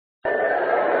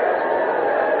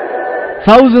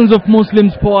Thousands of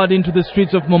Muslims poured into the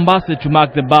streets of Mombasa to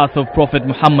mark the birth of Prophet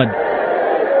Muhammad.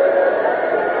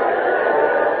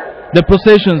 The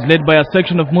processions, led by a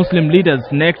section of Muslim leaders,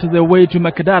 necked their way to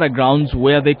Makadara grounds,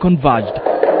 where they converged.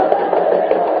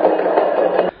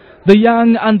 The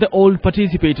young and the old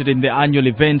participated in the annual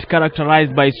event,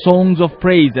 characterized by songs of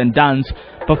praise and dance,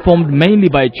 performed mainly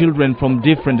by children from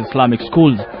different Islamic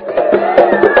schools.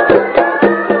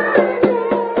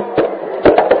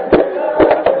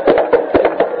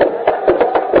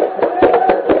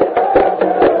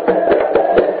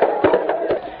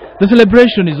 The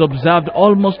celebration is observed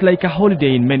almost like a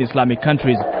holiday in many Islamic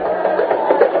countries.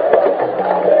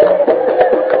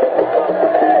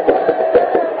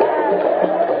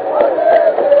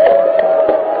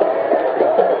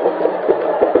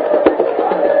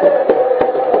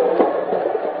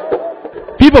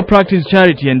 People practice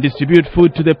charity and distribute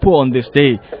food to the poor on this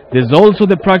day. There's also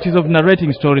the practice of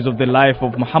narrating stories of the life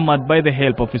of Muhammad by the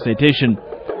help of recitation.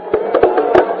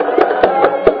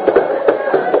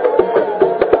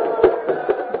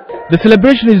 The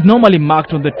celebration is normally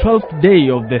marked on the 12th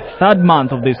day of the 3rd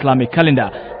month of the Islamic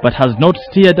calendar, but has not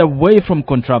steered away from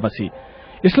controversy.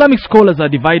 Islamic scholars are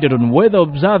divided on whether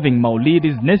observing Mawlid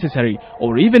is necessary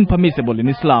or even permissible in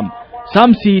Islam.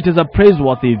 Some see it as a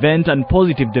praiseworthy event and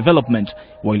positive development,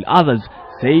 while others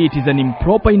say it is an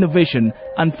improper innovation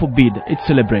and forbid its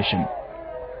celebration.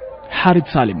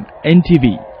 Harith Salim,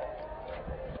 NTV.